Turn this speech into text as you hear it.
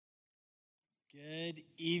Good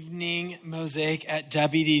evening, Mosaic at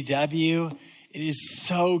WDW. It is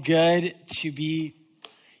so good to be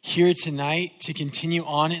here tonight to continue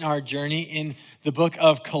on in our journey in the book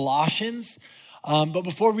of Colossians. But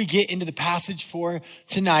before we get into the passage for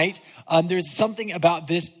tonight, there's something about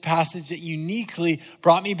this passage that uniquely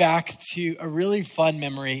brought me back to a really fun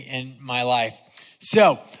memory in my life.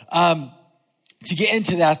 So to get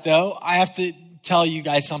into that though, I have to tell you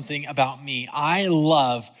guys something about me. I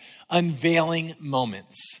love unveiling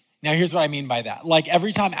moments. Now, here's what I mean by that. Like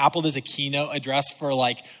every time Apple does a keynote address for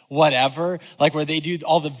like whatever, like where they do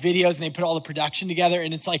all the videos and they put all the production together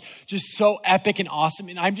and it's like just so epic and awesome.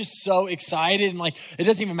 And I'm just so excited. And like, it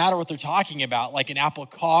doesn't even matter what they're talking about, like an Apple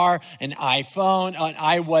car, an iPhone,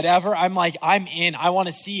 an whatever. I'm like, I'm in. I want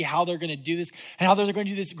to see how they're going to do this and how they're going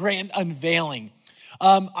to do this grand unveiling.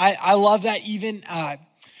 I love that even,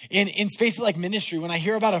 in spaces like ministry, when I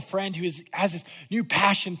hear about a friend who has this new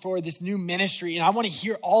passion for this new ministry and I want to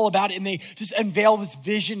hear all about it and they just unveil this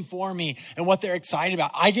vision for me and what they're excited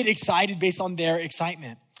about, I get excited based on their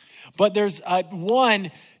excitement. But there's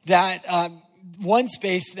one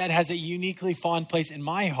space that has a uniquely fond place in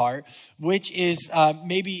my heart, which is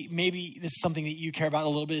maybe this is something that you care about a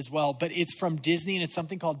little bit as well, but it's from Disney and it's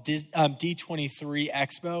something called D23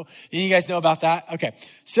 Expo. Did you guys know about that? Okay,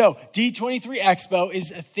 so D23 Expo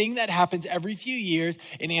is a thing that happens every few years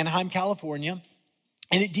in Anaheim, California.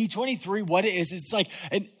 And at D23, what it is, it's like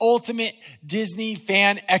an ultimate Disney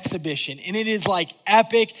fan exhibition. And it is like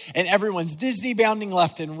epic and everyone's Disney bounding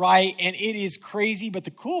left and right. And it is crazy. But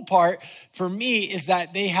the cool part for me is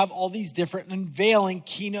that they have all these different unveiling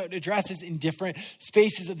keynote addresses in different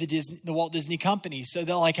spaces of the Walt Disney Company. So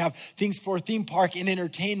they'll like have things for theme park and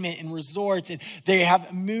entertainment and resorts. And they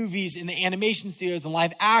have movies in the animation studios and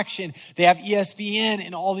live action. They have ESPN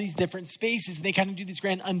and all these different spaces. And they kind of do this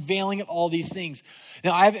grand unveiling of all these things.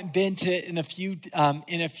 Now, I haven't been to it in a few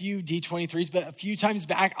D23s, but a few times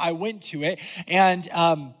back I went to it, and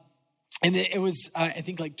it was I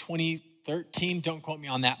think like 2013. Don't quote me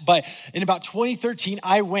on that, but in about 2013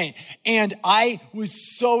 I went, and I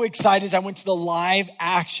was so excited as I went to the live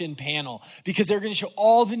action panel because they were going to show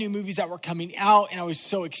all the new movies that were coming out, and I was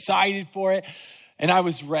so excited for it. And I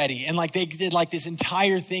was ready. And like they did like this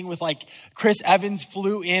entire thing with like Chris Evans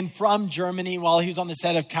flew in from Germany while he was on the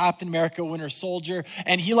set of Captain America Winter Soldier.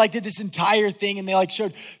 And he like did this entire thing and they like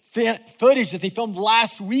showed footage that they filmed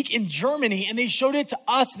last week in Germany. And they showed it to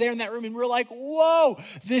us there in that room. And we were like, whoa,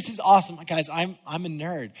 this is awesome. Guys, I'm a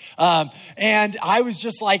nerd. And I was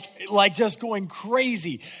just like just going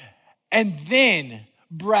crazy. And then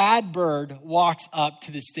Brad Bird walks up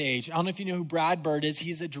to the stage. I don't know if you know who Brad Bird is.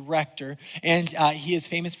 He's a director, and he is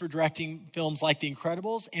famous for directing films like The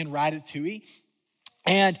Incredibles and Ratatouille.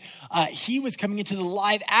 And he was coming into the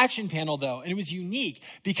live action panel, though, and it was unique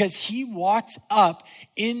because he walked up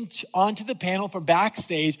onto the panel from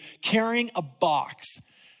backstage carrying a box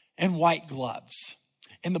and white gloves.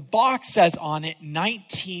 And the box says on it,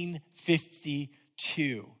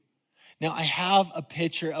 1952. Now, I have a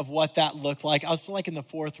picture of what that looked like. I was like in the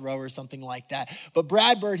fourth row or something like that. But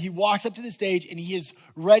Brad Bird, he walks up to the stage and he is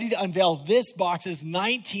ready to unveil this box as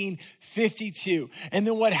 1952. And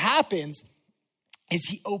then what happens is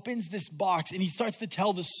he opens this box and he starts to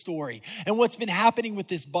tell the story. And what's been happening with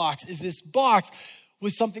this box is this box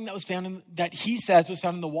was something that was found that he says was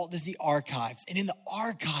found in the Walt Disney Archives. And in the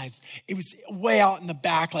archives, it was way out in the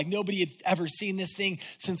back, like nobody had ever seen this thing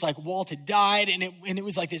since like Walt had died. And it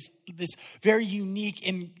was like this very unique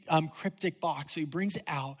and cryptic box. So he brings it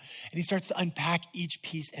out and he starts to unpack each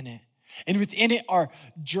piece in it. And within it are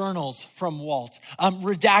journals from Walt,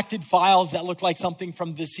 redacted files that look like something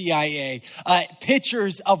from the CIA,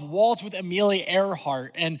 pictures of Walt with Amelia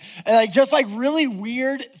Earhart, and like just like really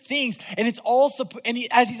weird things. And it's also,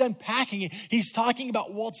 as he's unpacking it, he's talking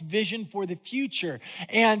about Walt's vision for the future,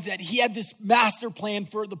 and that he had this master plan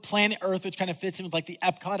for the planet Earth, which kind of fits in with like the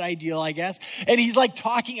Epcot ideal, I guess. And he's like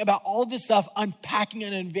talking about all this stuff, unpacking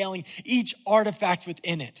and unveiling each artifact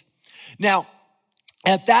within it. Now,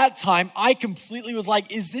 at that time, I completely was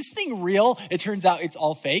like, is this thing real? It turns out it's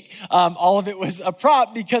all fake. All of it was a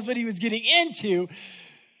prop because what he was getting into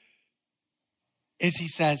is he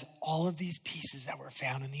says, all of these pieces that were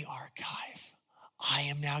found in the archive, I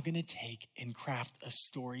am now going to take and craft a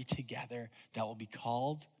story together that will be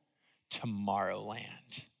called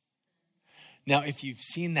Tomorrowland. Now, if you've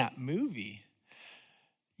seen that movie,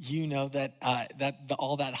 you know that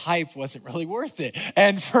all that hype wasn't really worth it.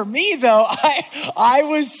 And for me, though, I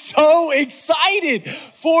was so excited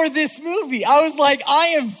for this movie. I was like,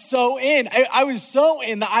 I am so in. I was so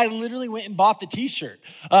in that I literally went and bought the t-shirt.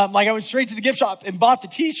 I went straight to the gift shop and bought the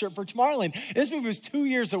t-shirt for Tomorrowland. This movie was 2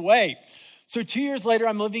 years away. So 2 years later,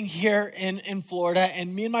 I'm living here in Florida,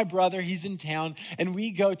 and me and my brother, he's in town, and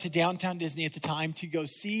we go to downtown Disney at the time to go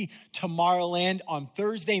see Tomorrowland on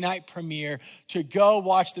Thursday night premiere, to go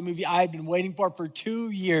watch the movie I had been waiting for 2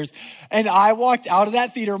 years. And I walked out of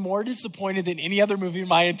that theater more disappointed than any other movie in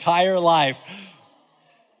my entire life.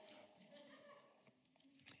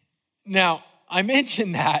 Now, I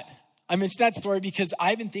mentioned that story because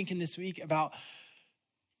I've been thinking this week about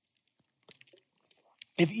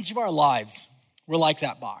if each of our lives were like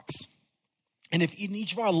that box, and if in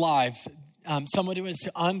each of our lives, someone was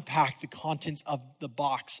to unpack the contents of the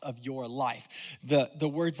box of your life, the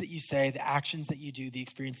words that you say, the actions that you do, the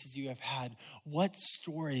experiences you have had, what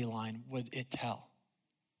storyline would it tell?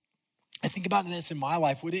 I think about this in my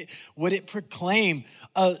life. Would it proclaim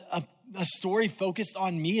a story focused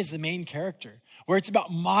on me as the main character, where it's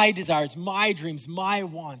about my desires, my dreams, my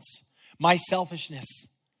wants, my selfishness?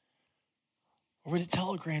 Or would it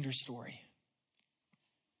tell a grander story?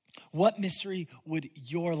 What mystery would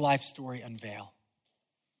your life story unveil?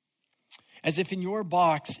 As if in your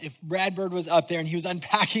box, if Brad Bird was up there and he was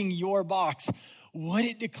unpacking your box, would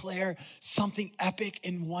it declare something epic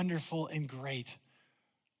and wonderful and great?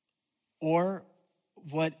 Or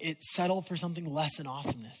would it settle for something less than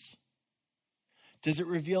awesomeness? Does it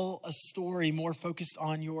reveal a story more focused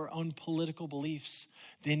on your own political beliefs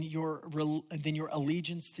than your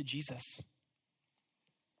allegiance to Jesus?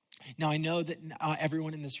 Now, I know that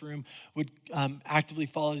everyone in this room would actively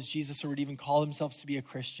follow Jesus or would even call themselves to be a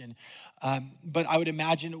Christian. But I would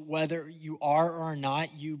imagine whether you are or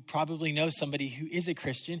not, you probably know somebody who is a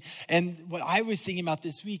Christian. And what I was thinking about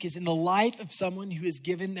this week is in the life of someone who has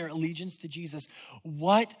given their allegiance to Jesus,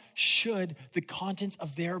 what should the contents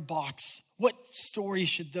of their box, what story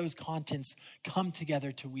should those contents come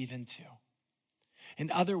together to weave into?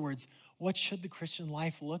 In other words, what should the Christian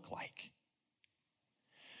life look like?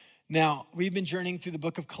 Now, we've been journeying through the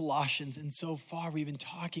book of Colossians, and so far we've been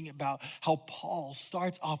talking about how Paul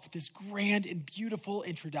starts off with this grand and beautiful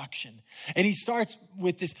introduction. And he starts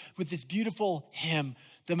with this beautiful hymn,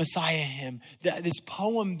 the Messiah hymn, this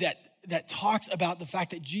poem that talks about the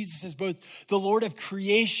fact that Jesus is both the Lord of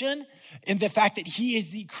creation and the fact that he is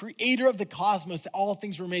the creator of the cosmos, that all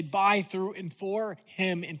things were made by, through, and for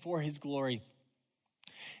him and for his glory.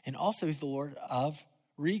 And also he's the Lord of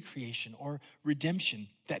recreation or redemption,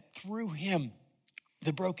 that through him,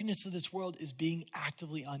 the brokenness of this world is being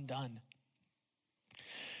actively undone.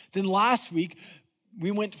 Then last week,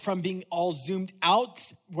 we went from being all zoomed out,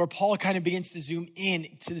 where Paul kind of begins to zoom in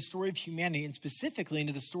to the story of humanity, and specifically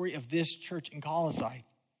into the story of this church in Colossae.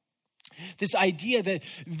 This idea that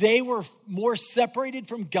they were more separated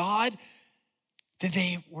from God than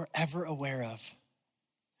they were ever aware of.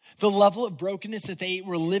 The level of brokenness that they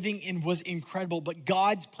were living in was incredible, but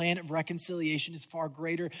God's plan of reconciliation is far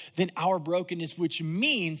greater than our brokenness, which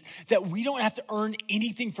means that we don't have to earn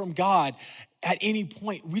anything from God at any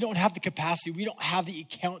point. We don't have the capacity. We don't have the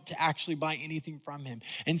account to actually buy anything from him.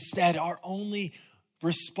 Instead, our only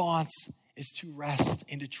response is to rest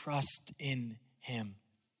and to trust in him.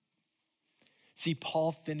 See,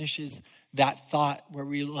 Paul finishes that thought where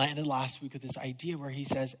we landed last week with this idea where he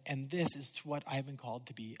says, and this is to what I've been called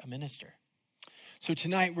to be a minister. So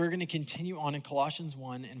tonight we're going to continue on in Colossians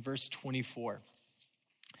 1 and verse 24.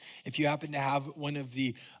 If you happen to have one of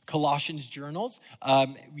the Colossians journals,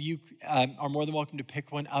 you are more than welcome to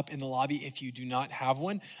pick one up in the lobby if you do not have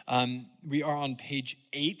one. We are on page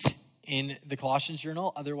 8 in the Colossians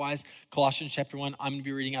journal. Otherwise, Colossians chapter 1, I'm going to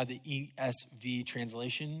be reading out the ESV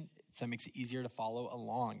translation, so it makes it easier to follow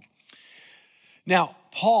along. Now,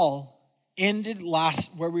 Paul ended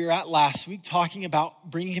where we were at last week, talking about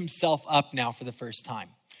bringing himself up now for the first time.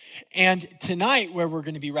 And tonight, where we're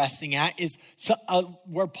going to be resting at is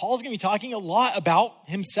where Paul's going to be talking a lot about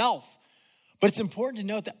himself. But it's important to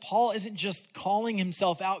note that Paul isn't just calling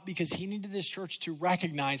himself out because he needed this church to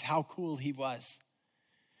recognize how cool he was.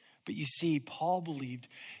 But you see, Paul believed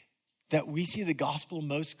that we see the gospel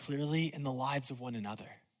most clearly in the lives of one another.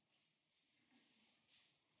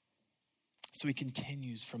 So he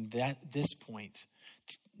continues from this point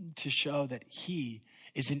to show that he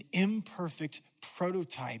is an imperfect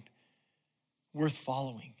prototype worth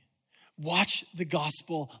following. Watch the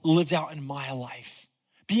gospel lived out in my life.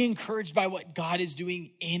 Be encouraged by what God is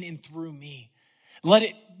doing in and through me.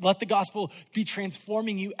 Let the gospel be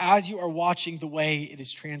transforming you as you are watching the way it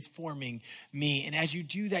is transforming me. And as you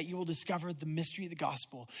do that, you will discover the mystery of the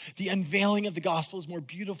gospel. The unveiling of the gospel is more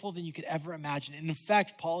beautiful than you could ever imagine. And in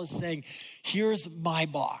fact, Paul is saying, here's my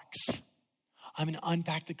box. I'm going to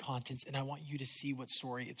unpack the contents, and I want you to see what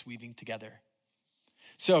story it's weaving together.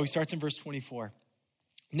 So he starts in verse 24.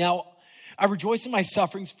 Now, I rejoice in my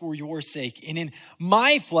sufferings for your sake. And in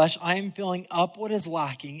my flesh, I am filling up what is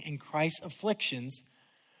lacking in Christ's afflictions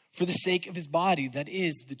for the sake of his body, that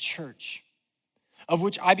is the church, of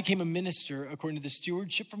which I became a minister according to the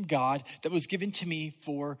stewardship from God that was given to me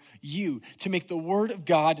for you, to make the word of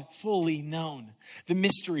God fully known, the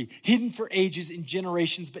mystery hidden for ages and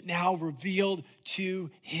generations, but now revealed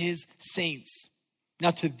to his saints.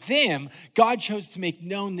 Now to them, God chose to make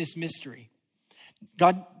known this mystery.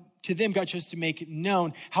 To them, God chose to make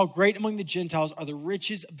known how great among the Gentiles are the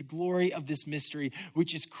riches of the glory of this mystery,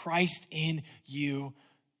 which is Christ in you,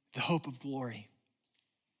 the hope of glory.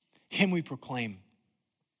 Him we proclaim,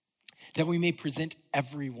 that we may present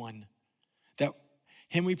everyone,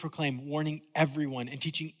 warning everyone and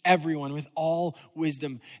teaching everyone with all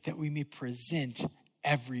wisdom, that we may present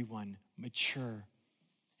everyone mature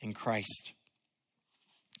in Christ.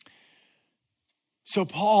 So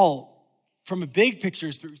Paul, from a big picture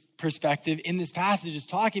perspective, in this passage is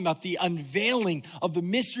talking about the unveiling of the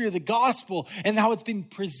mystery of the gospel and how it's been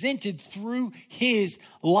presented through his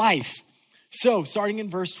life. So, starting in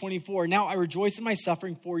verse 24, now I rejoice in my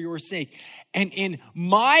suffering for your sake. And in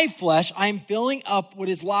my flesh, I am filling up what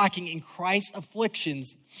is lacking in Christ's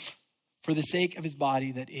afflictions for the sake of his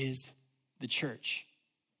body, that is the church.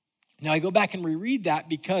 Now, I go back and reread that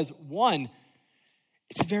because, one,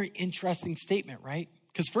 it's a very interesting statement, right?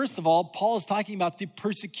 Because first of all, Paul is talking about the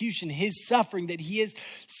persecution, his suffering that he has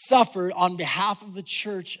suffered on behalf of the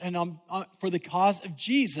church and for the cause of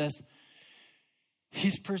Jesus.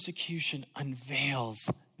 His persecution unveils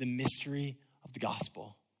the mystery of the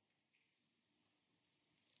gospel.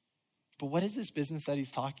 But what is this business that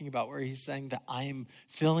he's talking about where he's saying that I am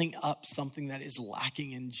filling up something that is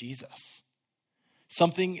lacking in Jesus?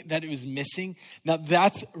 Something that it was missing. Now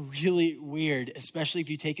that's really weird, especially if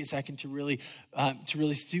you take a second to really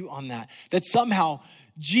stew on that. That somehow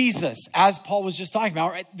Jesus, as Paul was just talking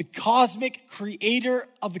about, right, the cosmic creator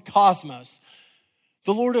of the cosmos,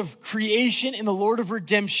 the Lord of creation and the Lord of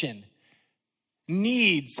redemption,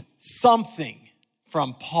 needs something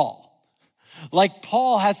from Paul. Like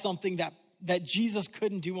Paul has something that Jesus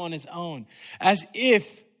couldn't do on his own. As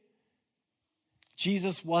if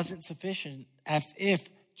Jesus wasn't sufficient. As if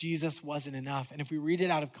Jesus wasn't enough. And if we read it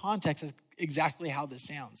out of context, that's exactly how this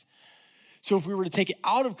sounds. So if we were to take it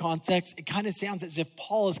out of context, it kind of sounds as if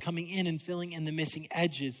Paul is coming in and filling in the missing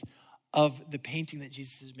edges of the painting that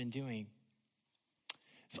Jesus has been doing.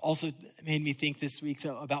 It's also made me think this week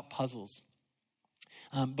about puzzles.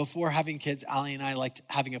 Before having kids, Allie and I liked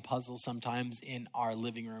having a puzzle sometimes in our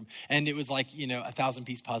living room. And it was like, a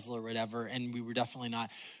 1,000-piece puzzle or whatever. And we were definitely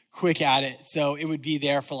not quick at it. So it would be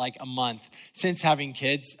there for like a month. Since having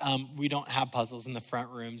kids, we don't have puzzles in the front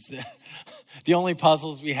rooms. The only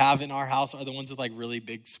puzzles we have in our house are the ones with like really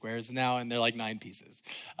big squares now. And they're like 9 pieces.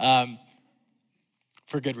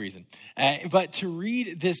 For good reason. But to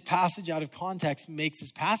read this passage out of context makes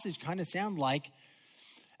this passage kind of sound like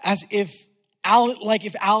as if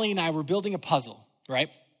Allie and I were building a puzzle, right?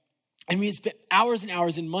 And we had spent hours and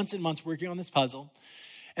hours and months working on this puzzle.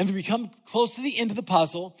 And we come close to the end of the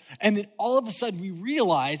puzzle. And then all of a sudden we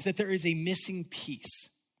realize that there is a missing piece,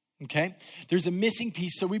 okay? There's a missing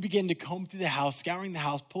piece. So we begin to comb through the house, scouring the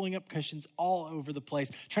house, pulling up cushions all over the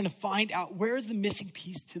place, trying to find out where is the missing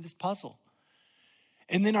piece to this puzzle.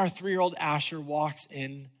 And then our 3-year-old Asher walks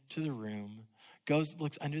into the room,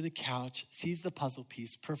 looks under the couch, sees the puzzle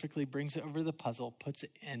piece perfectly, brings it over to the puzzle, puts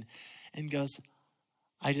it in, and goes,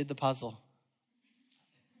 I did the puzzle.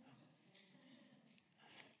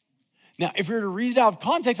 Now, if we were to read it out of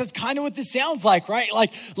context, that's kind of what this sounds like, right?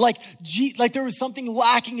 Like there was something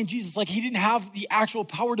lacking in Jesus. Like he didn't have the actual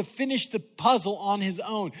power to finish the puzzle on his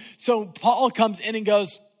own. So Paul comes in and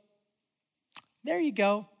goes, there you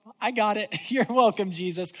go. I got it. You're welcome,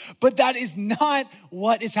 Jesus. But that is not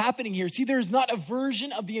what is happening here. See, there is not a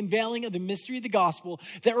version of the unveiling of the mystery of the gospel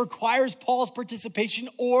that requires Paul's participation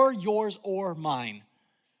or yours or mine.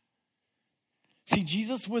 See,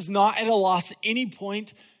 Jesus was not at a loss at any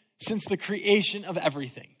point since the creation of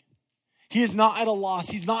everything. He is not at a loss.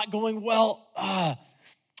 He's not going,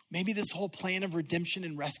 maybe this whole plan of redemption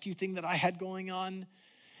and rescue thing that I had going on,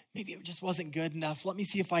 maybe it just wasn't good enough. Let me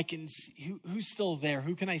see if I can see who's still there.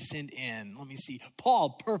 Who can I send in? Let me see.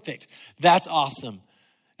 Paul, perfect. That's awesome.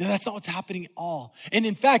 No, that's not what's happening at all. And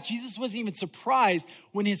in fact, Jesus wasn't even surprised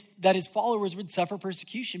that his followers would suffer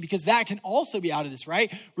persecution, because that can also be out of this,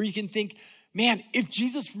 right? Where you can think, man, if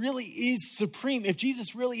Jesus really is supreme, if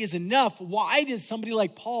Jesus really is enough, why does somebody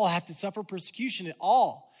like Paul have to suffer persecution at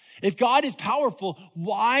all? If God is powerful,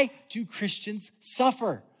 why do Christians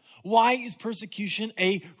suffer? Why is persecution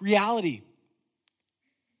a reality?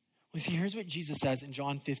 Well, see, here's what Jesus says in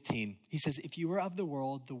John 15. He says, if you were of the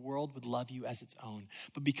world would love you as its own.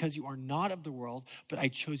 But because you are not of the world, but I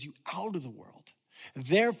chose you out of the world,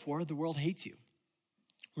 therefore the world hates you.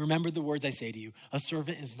 Remember the words I say to you, a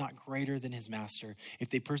servant is not greater than his master. If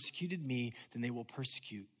they persecuted me, then they will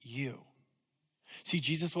persecute you. See,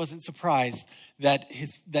 Jesus wasn't surprised that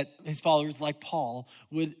his followers like Paul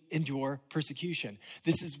would endure persecution.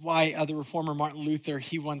 This is why the reformer Martin Luther,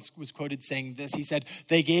 he once was quoted saying this. He said,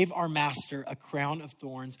 they gave our master a crown of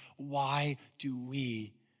thorns. Why do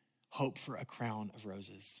we hope for a crown of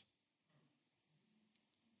roses?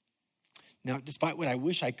 Now, despite what I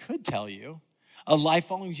wish I could tell you, a life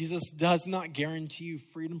following Jesus does not guarantee you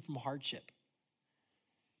freedom from hardship,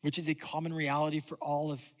 which is a common reality for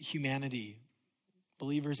all of humanity,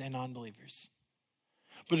 believers and non-believers.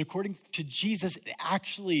 But according to Jesus, it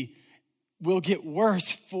actually will get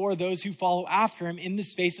worse for those who follow after him in the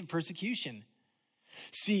space of persecution.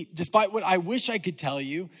 See, despite what I wish I could tell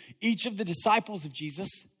you, each of the disciples of Jesus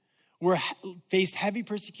faced heavy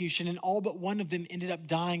persecution, and all but one of them ended up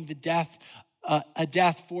dying a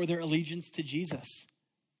death for their allegiance to Jesus.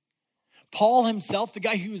 Paul himself, the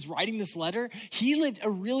guy who was writing this letter, he lived a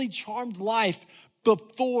really charmed life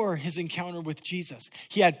before his encounter with Jesus.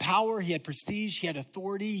 He had power, he had prestige, he had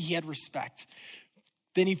authority, he had respect.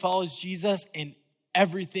 Then he follows Jesus and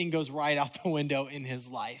everything goes right out the window in his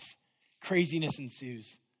life. Craziness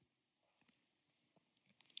ensues.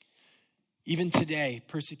 Even today,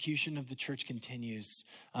 persecution of the church continues.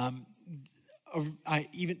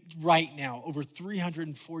 Even right now, over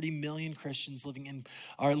 340 million Christians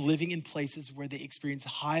are living in places where they experience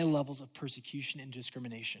high levels of persecution and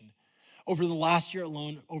discrimination. Over the last year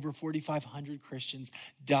alone, over 4,500 Christians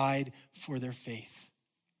died for their faith.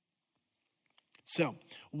 So,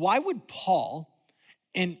 why would Paul,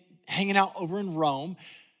 hanging out over in Rome,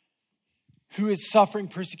 who is suffering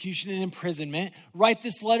persecution and imprisonment, write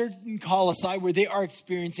this letter in Colossae where they are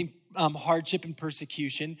experiencing hardship and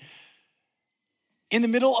persecution in the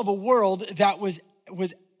middle of a world that was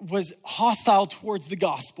hostile towards the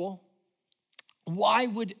gospel? Why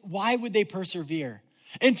would they persevere?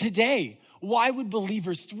 And today, why would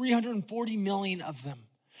believers, 340 million of them,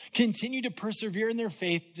 continue to persevere in their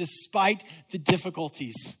faith despite the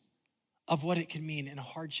difficulties of what it could mean in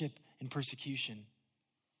hardship and persecution?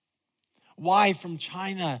 Why from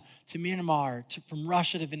China to Myanmar, from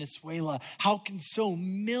Russia to Venezuela, how can so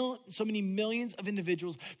many millions of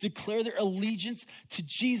individuals declare their allegiance to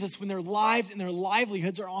Jesus when their lives and their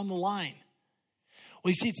livelihoods are on the line?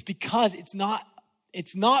 Well, you see,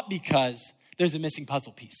 it's not because there's a missing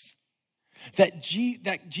puzzle piece. That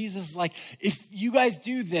Jesus is like, if you guys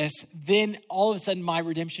do this, then all of a sudden my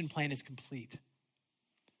redemption plan is complete.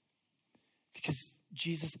 Because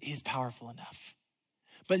Jesus is powerful enough.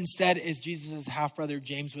 But instead, as Jesus' half-brother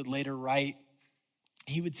James would later write,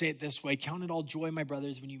 he would say it this way: count it all joy, my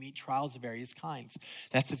brothers, when you meet trials of various kinds.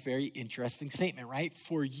 That's a very interesting statement, right?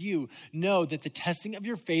 For you know that the testing of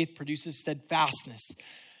your faith produces steadfastness.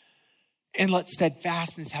 And let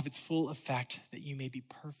steadfastness have its full effect, that you may be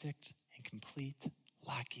perfect and complete,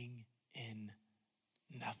 lacking in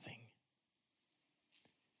nothing.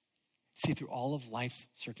 See, through all of life's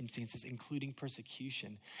circumstances, including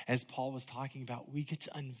persecution, as Paul was talking about, we get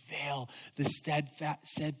to unveil the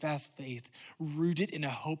steadfast faith rooted in a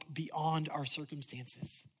hope beyond our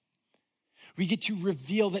circumstances. We get to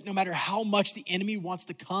reveal that no matter how much the enemy wants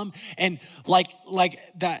to come and like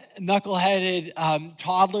that knuckleheaded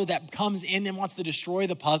toddler that comes in and wants to destroy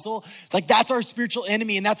the puzzle, like that's our spiritual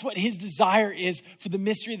enemy, and that's what his desire is for the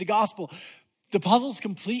mystery of the gospel. The puzzle's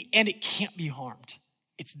complete and it can't be harmed.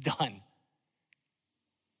 It's done.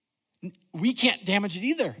 We can't damage it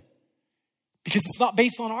either because it's not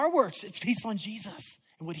based on our works. It's based on Jesus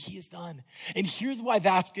and what he has done. And here's why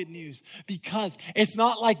that's good news, because it's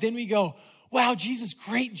not like then we go, wow, Jesus,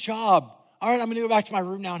 great job. All right, I'm going to go back to my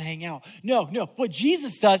room now and hang out. No. What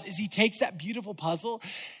Jesus does is he takes that beautiful puzzle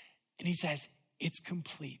and he says, it's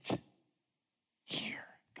complete. Here,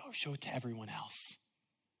 go show it to everyone else.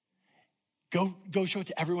 Go show it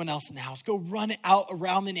to everyone else in the house. Go run it out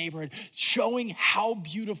around the neighborhood, showing how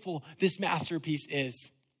beautiful this masterpiece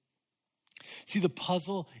is. See, the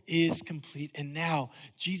puzzle is complete, and now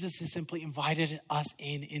Jesus has simply invited us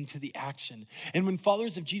into the action. And when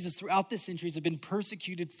followers of Jesus throughout the centuries have been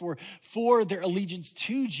persecuted for their allegiance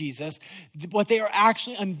to Jesus, what they are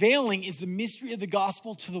actually unveiling is the mystery of the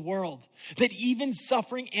gospel to the world. That even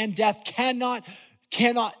suffering and death cannot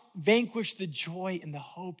vanquish the joy and the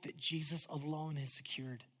hope that Jesus alone has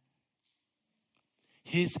secured.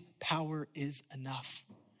 His power is enough.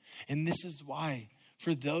 And this is why,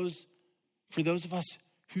 for those of us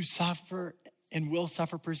who suffer and will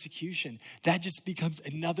suffer persecution. That just becomes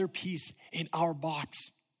another piece in our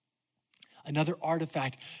box, another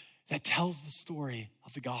artifact that tells the story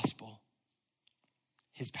of the gospel.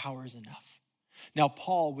 His power is enough. Now,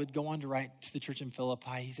 Paul would go on to write to the church in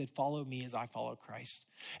Philippi. He said, follow me as I follow Christ.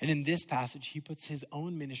 And in this passage, he puts his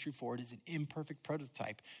own ministry forward as an imperfect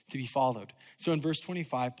prototype to be followed. So in verse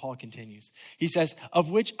 25, Paul continues. He says, of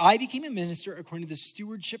which I became a minister according to the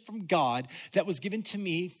stewardship from God that was given to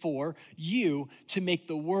me for you to make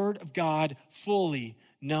the word of God fully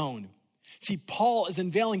known. See, Paul is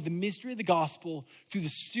unveiling the mystery of the gospel through the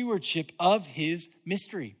stewardship of his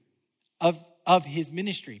mystery, of his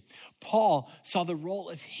ministry. Paul saw the role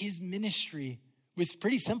of his ministry was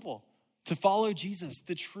pretty simple: to follow Jesus,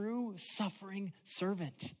 the true suffering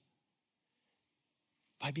servant,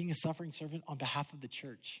 by being a suffering servant on behalf of the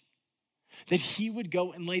church. That he would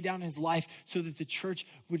go and lay down his life so that the church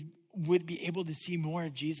would be able to see more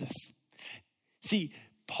of Jesus. See,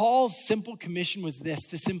 Paul's simple commission was this: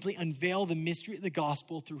 to simply unveil the mystery of the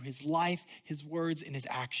gospel through his life, his words, and his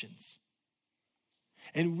actions.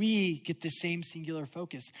 And we get the same singular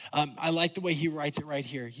focus. I like the way he writes it right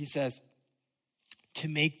here. He says, to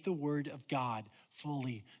make the word of God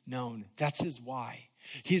fully known. That's his why.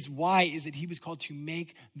 His why is that he was called to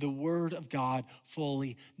make the word of God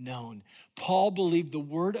fully known. Paul believed the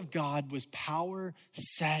word of God was power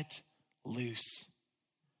set loose.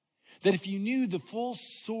 That if you knew the full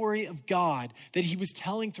story of God that he was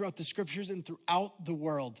telling throughout the scriptures and throughout the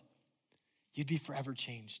world, you'd be forever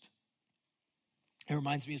changed. It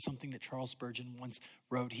reminds me of something that Charles Spurgeon once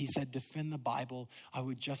wrote. He said, defend the Bible, I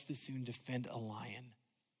would just as soon defend a lion.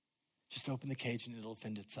 Just open the cage and it'll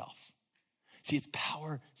defend itself. See, it's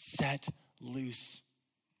power set loose.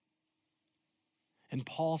 And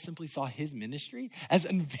Paul simply saw his ministry as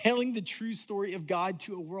unveiling the true story of God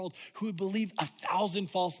to a world who would believe 1,000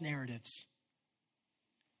 false narratives.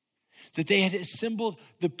 That they had assembled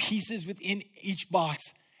the pieces within each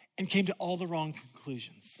box and came to all the wrong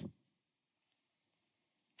conclusions.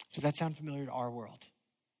 Does that sound familiar to our world?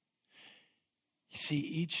 You see,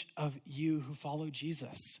 each of you who follow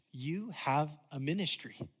Jesus, you have a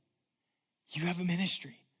ministry. You have a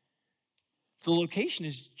ministry. The location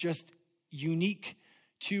is just unique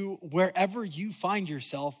to wherever you find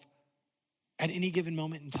yourself at any given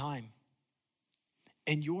moment in time.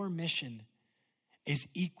 And your mission is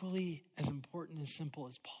equally as important and simple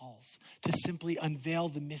as Paul's, to simply unveil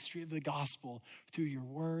the mystery of the gospel through your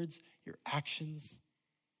words, your actions,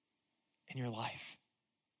 and your life.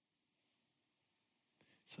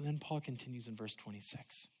 So then Paul continues in verse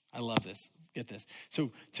 26. I love this. Get this.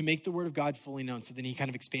 So to make the word of God fully known, so then he kind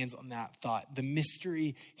of expands on that thought. The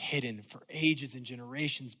mystery hidden for ages and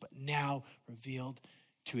generations, but now revealed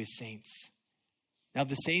to his saints. Now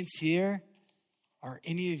the saints here are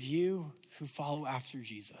any of you who follow after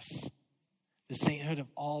Jesus. The sainthood of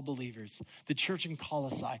all believers. The church in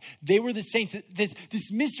Colossae. They were the saints. This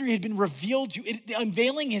mystery had been revealed to. The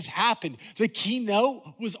unveiling has happened. The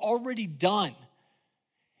keynote was already done.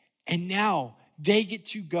 And now they get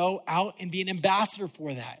to go out and be an ambassador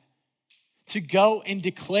for that. To go and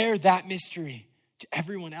declare that mystery to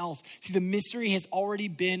everyone else. See, the mystery has already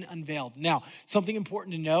been unveiled. Now, something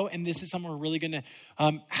important to know, and this is something we're really going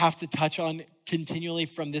to have to touch on continually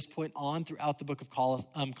from this point on throughout the book of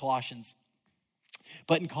Colossians.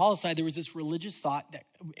 But in Colossae, there was this religious thought that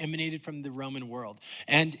emanated from the Roman world.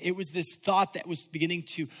 And it was this thought that was beginning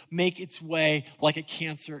to make its way like a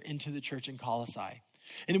cancer into the church in Colossae.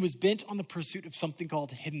 And it was bent on the pursuit of something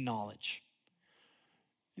called hidden knowledge.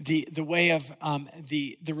 The way of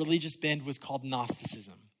the religious bend was called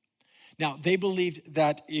Gnosticism. Now, they believed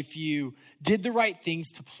that if you did the right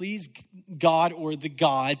things to please God or the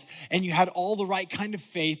gods, and you had all the right kind of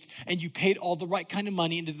faith, and you paid all the right kind of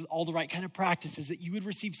money and did all the right kind of practices, that you would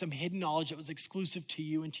receive some hidden knowledge that was exclusive to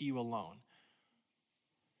you and to you alone.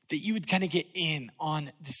 That you would kind of get in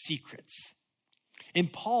on the secrets.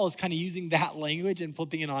 And Paul is kind of using that language and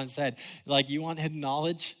flipping it on its head. Like, you want hidden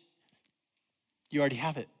knowledge? You already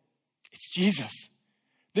have it. It's Jesus.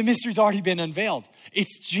 The mystery's already been unveiled.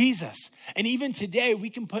 It's Jesus. And even today, we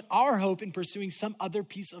can put our hope in pursuing some other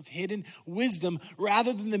piece of hidden wisdom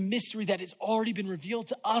rather than the mystery that has already been revealed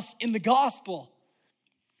to us in the gospel.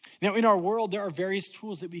 Now, in our world, there are various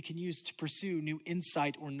tools that we can use to pursue new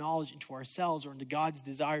insight or knowledge into ourselves or into God's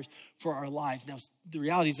desires for our lives. Now, the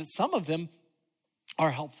reality is that some of them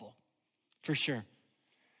are helpful, for sure.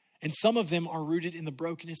 And some of them are rooted in the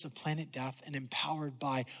brokenness of planet death and empowered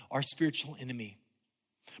by our spiritual enemy.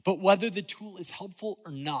 But whether the tool is helpful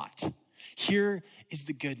or not, here is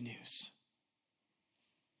the good news.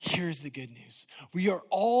 Here's the good news. We are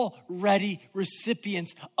already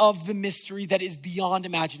recipients of the mystery that is beyond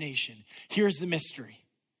imagination. Here's the mystery.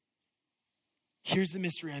 Here's the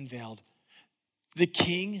mystery unveiled. The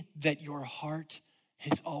King that your heart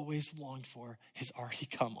has always longed for has already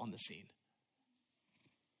come on the scene.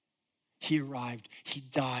 He arrived, he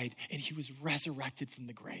died, and he was resurrected from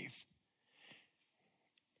the grave.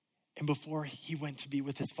 And before he went to be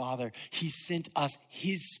with his Father, he sent us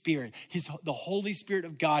his Spirit, the Holy Spirit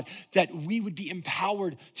of God, that we would be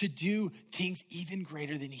empowered to do things even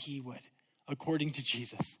greater than he would, according to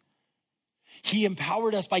Jesus. He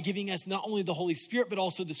empowered us by giving us not only the Holy Spirit, but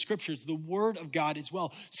also the scriptures, the word of God as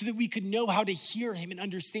well, so that we could know how to hear him and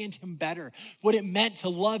understand him better, what it meant to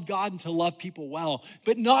love God and to love people well.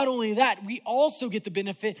 But not only that, we also get the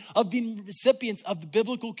benefit of being recipients of the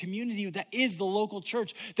biblical community that is the local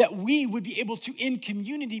church, that we would be able to, in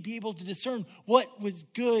community, be able to discern what was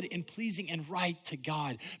good and pleasing and right to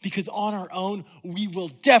God. Because on our own, we will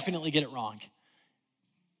definitely get it wrong.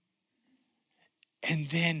 And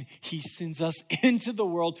then he sends us into the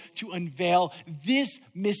world to unveil this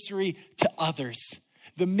mystery to others.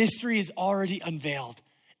 The mystery is already unveiled,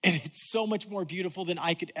 and it's so much more beautiful than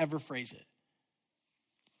I could ever phrase it.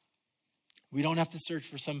 We don't have to search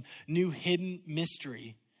for some new hidden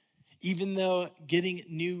mystery, even though getting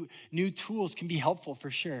new tools can be helpful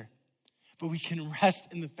for sure. But we can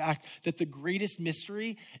rest in the fact that the greatest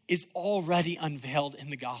mystery is already unveiled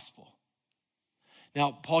in the gospel.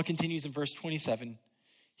 Now, Paul continues in verse 27.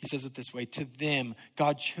 He says it this way: to them,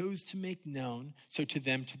 God chose to make known, so to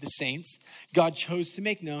them, to the saints, God chose to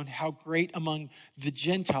make known how great among the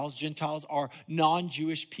Gentiles are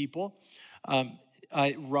non-Jewish people,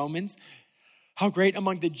 Romans, how great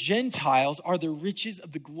among the Gentiles are the riches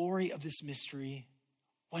of the glory of this mystery.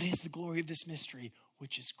 What is the glory of this mystery?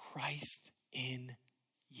 Which is Christ in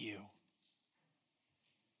you,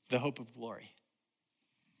 the hope of glory.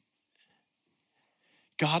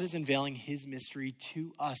 God is unveiling his mystery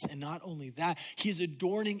to us. And not only that, he is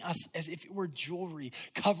adorning us as if it were jewelry,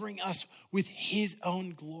 covering us with his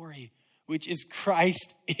own glory, which is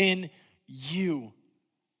Christ in you.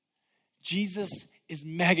 Jesus is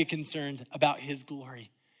mega concerned about his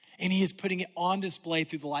glory, and he is putting it on display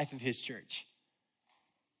through the life of his church.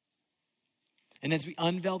 And as we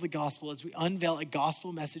unveil the gospel, as we unveil a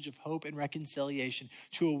gospel message of hope and reconciliation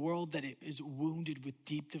to a world that is wounded with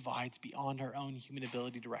deep divides beyond our own human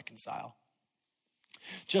ability to reconcile.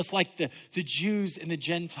 Just like the Jews and the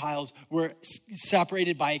Gentiles were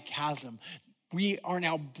separated by a chasm, we are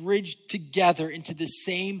now bridged together into the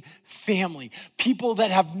same family. People that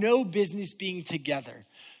have no business being together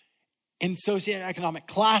in socioeconomic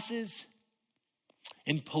classes,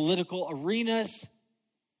 in political arenas,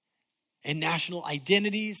 and national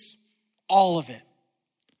identities, all of it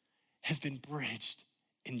has been bridged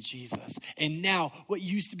in Jesus. And now what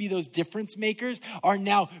used to be those difference makers are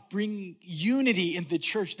now bringing unity in the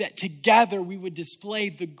church, that together we would display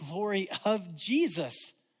the glory of Jesus.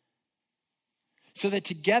 So that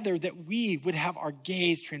together that we would have our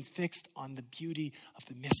gaze transfixed on the beauty of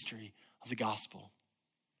the mystery of the gospel.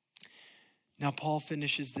 Now Paul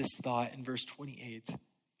finishes this thought in verse 28.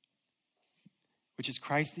 Which is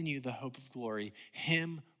Christ in you, the hope of glory.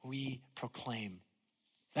 Him we proclaim.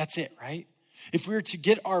 That's it, right? If we were to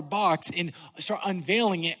get our box and start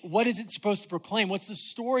unveiling it, what is it supposed to proclaim? What's the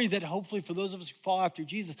story that hopefully for those of us who follow after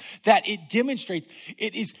Jesus, that it demonstrates?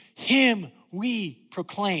 It is him we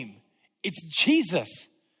proclaim. It's Jesus.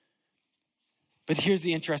 But here's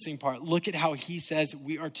the interesting part. Look at how he says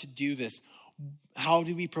we are to do this. How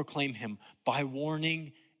do we proclaim him? By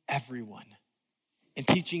warning everyone. And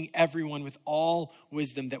teaching everyone with all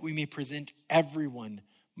wisdom, that we may present everyone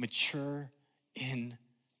mature in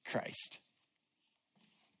Christ.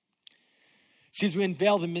 See, as we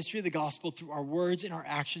unveil the mystery of the gospel through our words and our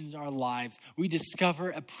actions and our lives, we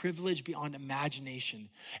discover a privilege beyond imagination.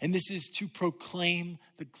 And this is to proclaim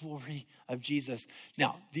the glory of Jesus.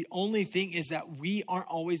 Now, the only thing is that we aren't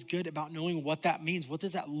always good about knowing what that means. What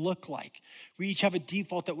does that look like? We each have a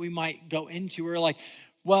default that we might go into. We're like,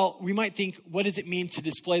 well, we might think, what does it mean to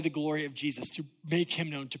display the glory of Jesus, to make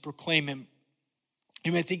him known, to proclaim him?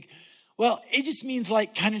 You might think, well, it just means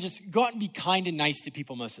like kind of just go out and be kind and nice to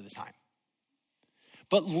people most of the time.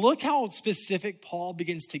 But look how specific Paul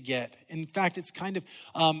begins to get. In fact, it's kind of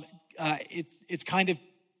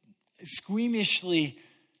squeamishly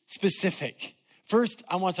specific. First,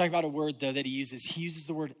 I want to talk about a word though that he uses. He uses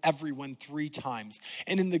the word everyone 3 times.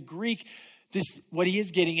 And in the Greek, what he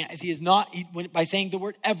is getting at is by saying the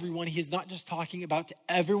word everyone, he is not just talking about to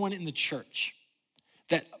everyone in the church.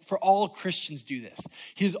 that for all Christians do this.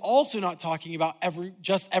 He is also not talking about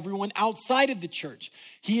just everyone outside of the church.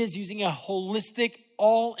 He is using a holistic,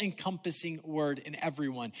 all-encompassing word in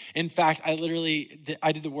everyone. In fact, I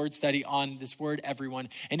did the word study on this word everyone,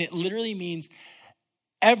 and it literally means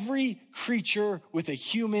every creature with a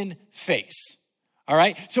human face. All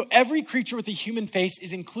right, so every creature with a human face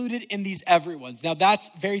is included in these everyones. Now that's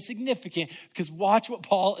very significant because watch what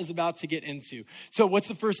Paul is about to get into. So what's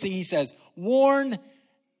the first thing he says? Warn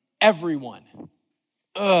everyone.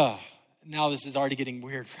 Now this is already getting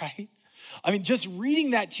weird, right? I mean, just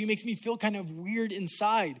reading that to you makes me feel kind of weird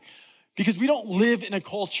inside because we don't live in a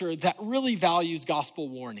culture that really values gospel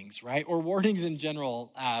warnings, right? Or warnings in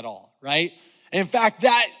general at all, right? And in fact,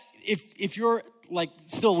 that if you're like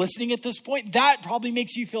still listening at this point, that probably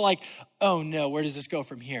makes you feel like, oh no, where does this go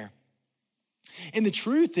from here? And the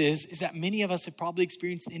truth is that many of us have probably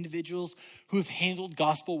experienced individuals who have handled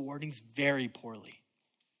gospel warnings very poorly.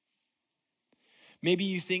 Maybe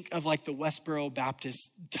you think of like the Westboro Baptist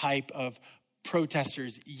type of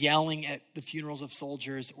protesters yelling at the funerals of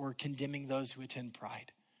soldiers or condemning those who attend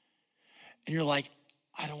Pride. And you're like,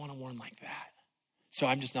 I don't want to warn like that. So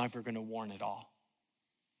I'm just never going to warn at all.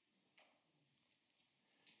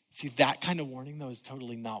 See, that kind of warning, though, is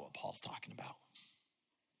totally not what Paul's talking about.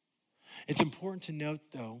 It's important to note,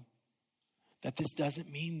 though, that this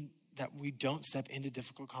doesn't mean that we don't step into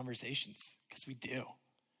difficult conversations, because we do.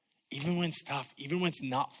 Even when it's tough, even when it's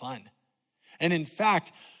not fun. And in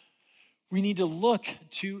fact, we need to look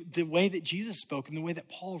to the way that Jesus spoke and the way that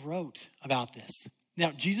Paul wrote about this.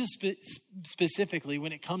 Now, Jesus specifically,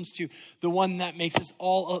 when it comes to the one that makes us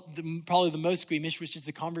all probably the most squeamish, which is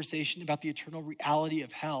the conversation about the eternal reality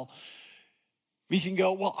of hell, we can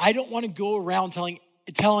go, well, I don't want to go around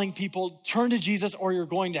telling people, turn to Jesus or you're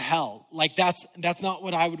going to hell. Like that's not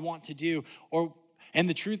what I would want to do. And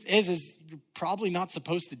the truth is you're probably not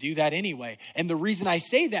supposed to do that anyway. And the reason I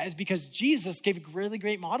say that is because Jesus gave a really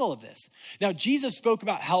great model of this. Now, Jesus spoke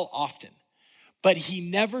about hell often, but he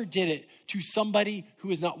never did it to somebody who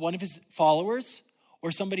is not one of his followers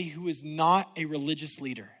or somebody who is not a religious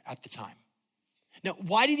leader at the time. Now,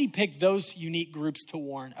 why did he pick those unique groups to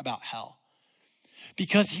warn about hell?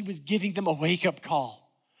 Because he was giving them a wake-up call.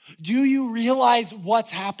 Do you realize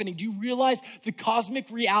what's happening? Do you realize the cosmic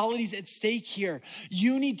realities at stake here?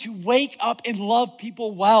 You need to wake up and love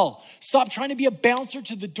people well. Stop trying to be a bouncer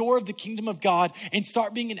to the door of the kingdom of God and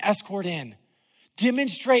start being an escort in.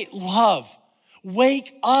 Demonstrate love.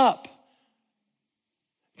 Wake up.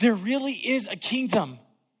 There really is a kingdom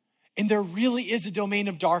and there really is a domain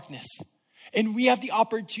of darkness. And we have the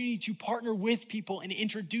opportunity to partner with people in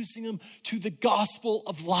introducing them to the gospel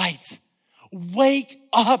of light. Wake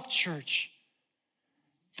up, church.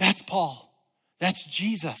 That's Paul. That's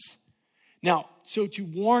Jesus. Now, so to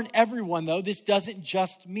warn everyone, though, this doesn't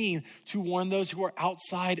just mean to warn those who are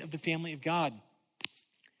outside of the family of God.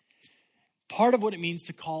 Part of what it means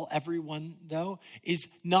to call everyone, though, is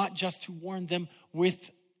not just to warn them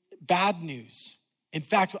with bad news. In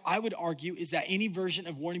fact, what I would argue is that any version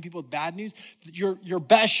of warning people with bad news, your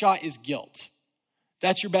best shot is guilt.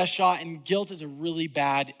 That's your best shot, and guilt is a really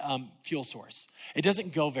bad fuel source. It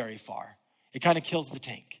doesn't go very far. It kind of kills the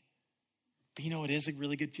tank. But you know what is a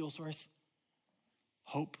really good fuel source?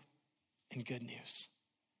 Hope and good news.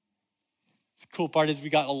 The cool part is we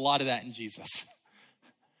got a lot of that in Jesus.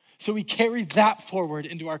 So we carry that forward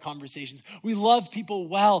into our conversations. We love people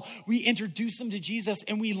well. We introduce them to Jesus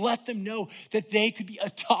and we let them know that they could be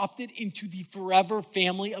adopted into the forever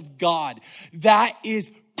family of God. That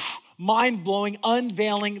is mind-blowing,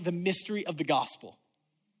 unveiling the mystery of the gospel.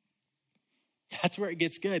 That's where it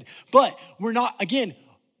gets good. But we're not, again,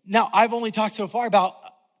 now I've only talked so far about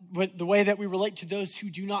the way that we relate to those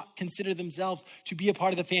who do not consider themselves to be a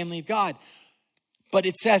part of the family of God. But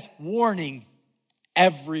it says, warning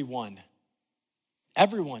everyone.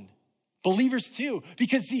 Everyone. Believers too.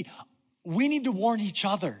 Because see, we need to warn each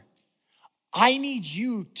other. I need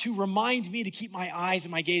you to remind me to keep my eyes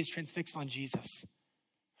and my gaze transfixed on Jesus.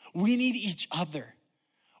 We need each other.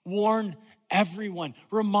 Warn everyone.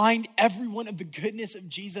 Remind everyone of the goodness of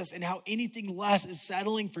Jesus and how anything less is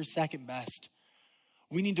settling for second best.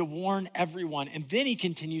 We need to warn everyone. And then he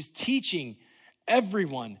continues teaching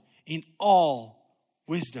everyone in all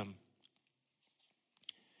wisdom.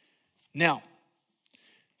 Now,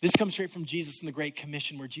 this comes straight from Jesus in the Great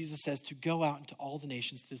Commission, where Jesus says to go out into all the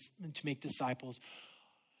nations to make disciples,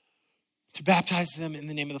 to baptize them in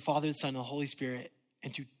the name of the Father, the Son, and the Holy Spirit,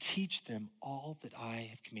 and to teach them all that I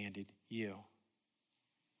have commanded you.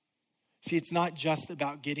 See, it's not just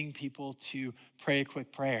about getting people to pray a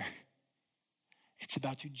quick prayer. It's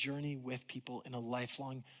about to journey with people in a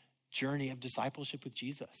lifelong journey of discipleship with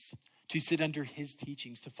Jesus, to sit under his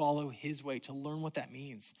teachings, to follow his way, to learn what that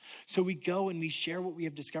means. So we go and we share what we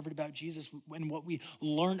have discovered about Jesus and what we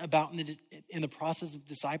learn about in the process of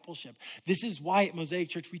discipleship. This is why at Mosaic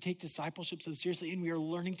Church, we take discipleship so seriously, and we are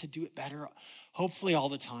learning to do it better, hopefully all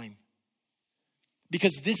the time.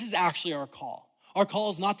 Because this is actually our call. Our call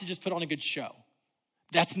is not to just put on a good show.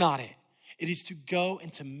 That's not it. It is to go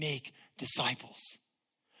and to make disciples.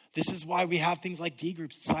 This is why we have things like D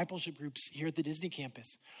groups, discipleship groups here at the Disney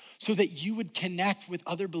campus, so that you would connect with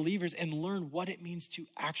other believers and learn what it means to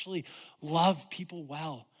actually love people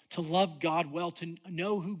well, to love God well, to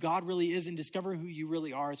know who God really is and discover who you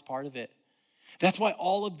really are as part of it. That's why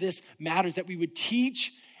all of this matters, that we would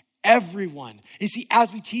teach everyone. You see,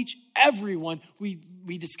 as we teach everyone, we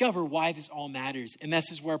discover why this all matters. And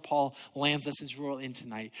this is where Paul lands us his role in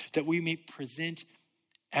tonight, that we may present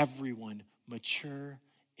everyone mature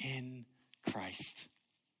in Christ.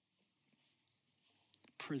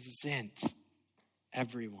 Present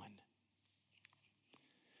everyone.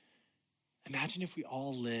 Imagine if we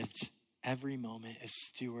all lived every moment as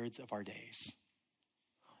stewards of our days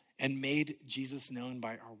and made Jesus known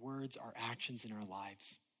by our words, our actions, and our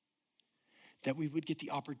lives. That we would get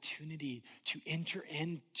the opportunity to enter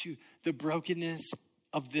into the brokenness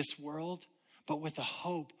of this world, but with the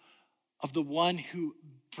hope of the one who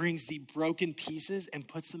brings the broken pieces and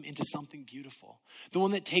puts them into something beautiful. The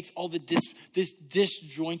one that takes all the this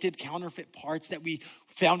disjointed counterfeit parts that we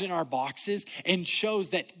found in our boxes and shows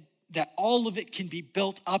that all of it can be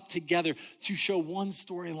built up together to show one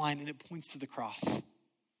storyline, and it points to the cross.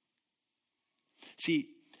 See,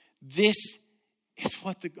 this is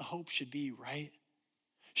what the hope should be, right?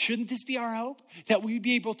 Shouldn't this be our hope? That we'd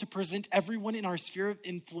be able to present everyone in our sphere of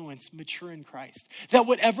influence mature in Christ. That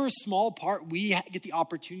whatever small part we get the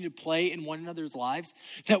opportunity to play in one another's lives,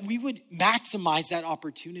 that we would maximize that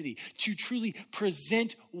opportunity to truly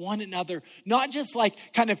present one another, not just like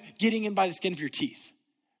kind of getting in by the skin of your teeth,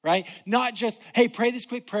 right? Not just, hey, pray this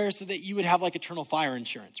quick prayer so that you would have like eternal fire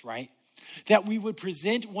insurance, right? That we would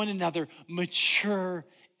present one another mature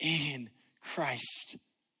in Christ.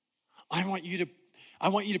 I want you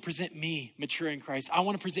to present me mature in Christ. I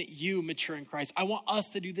want to present you mature in Christ. I want us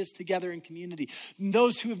to do this together in community. And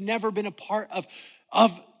those who have never been a part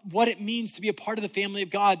of what it means to be a part of the family of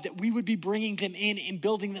God, that we would be bringing them in and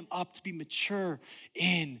building them up to be mature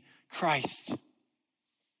in Christ.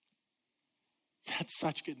 That's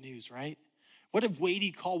such good news, right? What a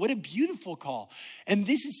weighty call. What a beautiful call. And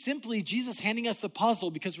this is simply Jesus handing us the puzzle,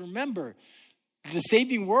 because remember, the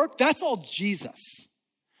saving work, that's all Jesus.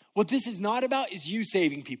 What this is not about is you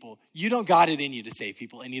saving people. You don't got it in you to save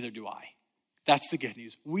people, and neither do I. That's the good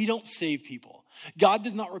news. We don't save people. God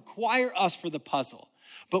does not require us for the puzzle,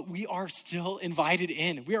 but we are still invited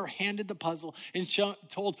in. We are handed the puzzle and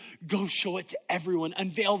told, go show it to everyone.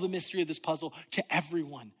 Unveil the mystery of this puzzle to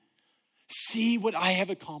everyone. See what I have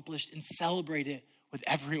accomplished and celebrate it with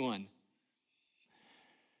everyone.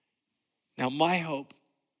 Now, my hope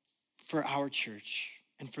for our church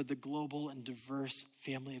and for the global and diverse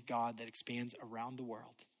family of God that expands around the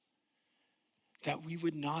world, that we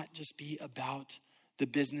would not just be about the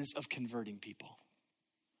business of converting people,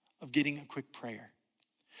 of getting a quick prayer,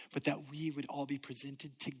 but that we would all be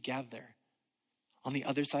presented together on the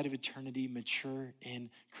other side of eternity, mature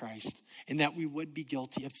in Christ, and that we would be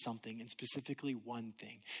guilty of something, and specifically one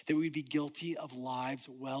thing, that we'd be guilty of lives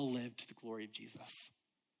well lived to the glory of Jesus.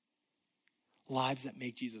 Lives that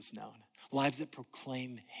make Jesus known, lives that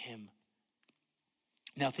proclaim him.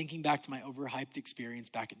 Now, thinking back to my overhyped experience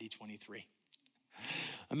back at D23,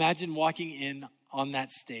 imagine walking in on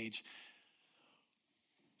that stage.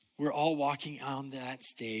 We're all walking on that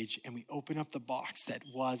stage, and we open up the box that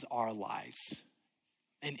was our lives.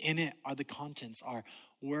 And in it are the contents, our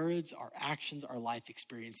words, our actions, our life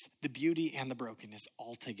experience, the beauty and the brokenness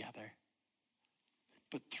all together.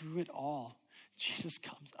 But through it all, Jesus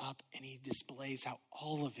comes up and he displays how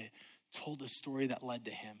all of it told a story that led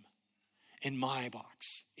to him. In my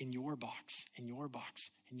box, in your box, in your box,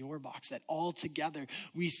 in your box, that all together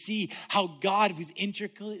we see how God was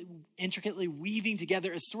intricately weaving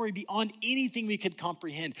together a story beyond anything we could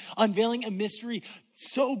comprehend, unveiling a mystery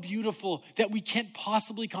so beautiful that we can't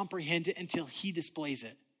possibly comprehend it until he displays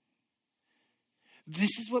it.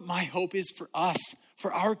 This is what my hope is for us,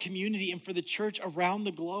 for our community, and for the church around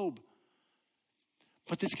the globe.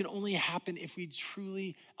 But this can only happen if we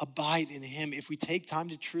truly abide in him, if we take time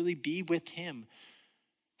to truly be with him.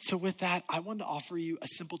 So with that, I want to offer you a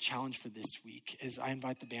simple challenge for this week as I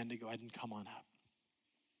invite the band to go ahead and come on up.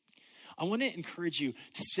 I want to encourage you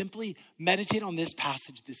to simply meditate on this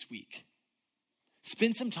passage this week.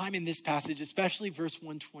 Spend some time in this passage, especially verse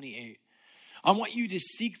 128. I want you to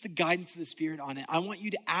seek the guidance of the Spirit on it. I want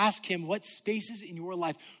you to ask him what spaces in your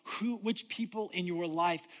life, which people in your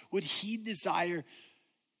life would he desire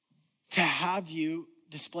to have you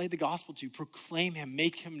display the gospel to, proclaim him,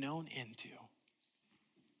 make him known into.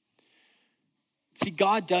 See,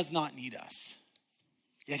 God does not need us,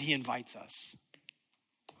 yet he invites us.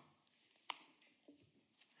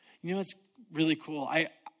 You know, it's really cool. I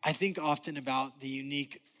think often about the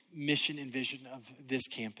unique mission and vision of this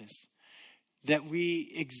campus, that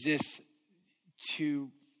we exist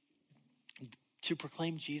to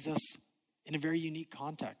proclaim Jesus in a very unique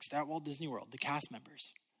context at Walt Disney World, the cast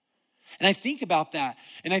members. And I think about that,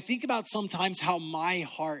 and I think about sometimes how my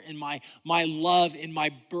heart and my love and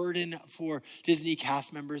my burden for Disney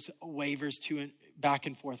cast members wavers to and back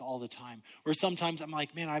and forth all the time. Where sometimes I'm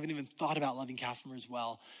like, man, I haven't even thought about loving cast members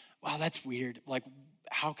well. Wow, that's weird. Like,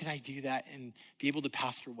 how can I do that and be able to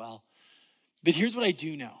pastor well? But here's what I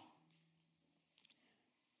do know.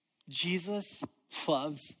 Jesus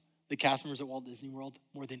loves the cast members at Walt Disney World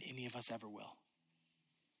more than any of us ever will.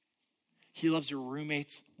 He loves your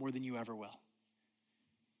roommates more than you ever will.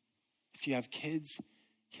 If you have kids,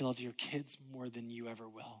 he loves your kids more than you ever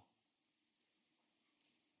will.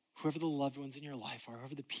 Whoever the loved ones in your life are,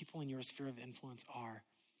 whoever the people in your sphere of influence are,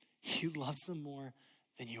 he loves them more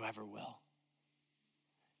than you ever will.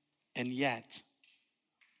 And yet,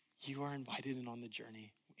 you are invited in on the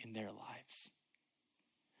journey in their lives.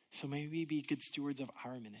 So may we be good stewards of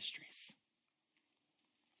our ministries.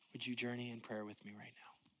 Would you journey in prayer with me right now?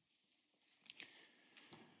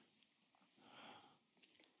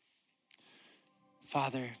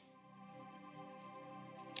 Father,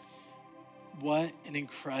 what an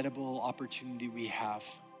incredible opportunity we have.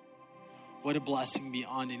 What a blessing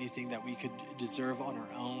beyond anything that we could deserve on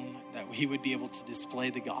our own, that we would be able to display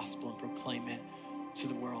the gospel and proclaim it to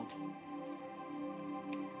the world.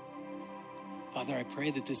 Father, I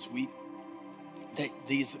pray that this week, that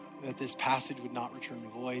this passage would not return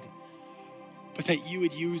void, but that you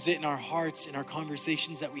would use it in our hearts, in our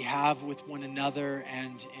conversations that we have with one another,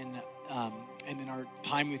 and in our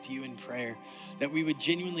time with you in prayer, that we would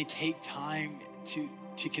genuinely take time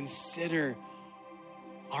to consider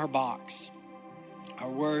our box, our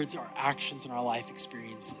words, our actions, and our life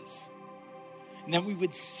experiences. And that we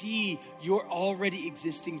would see your already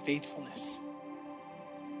existing faithfulness.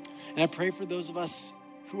 And I pray for those of us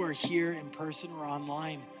who are here in person or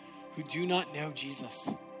online who do not know Jesus,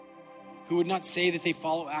 who would not say that they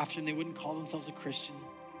follow after and they wouldn't call themselves a Christian.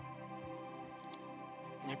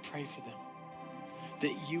 And I pray for them,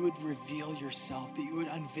 that you would reveal yourself, that you would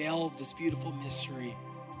unveil this beautiful mystery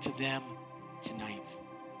to them tonight.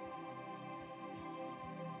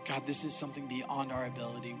 God, this is something beyond our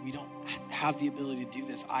ability. We don't have the ability to do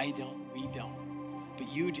this. I don't, we don't,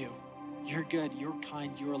 but you do. You're good, you're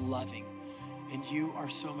kind, you're loving, and you are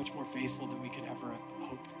so much more faithful than we could ever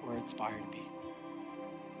hope or aspire to be.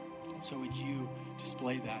 So would you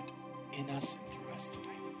display that in us and through us tonight?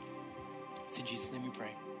 It's in Jesus' name we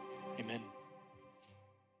pray. Amen.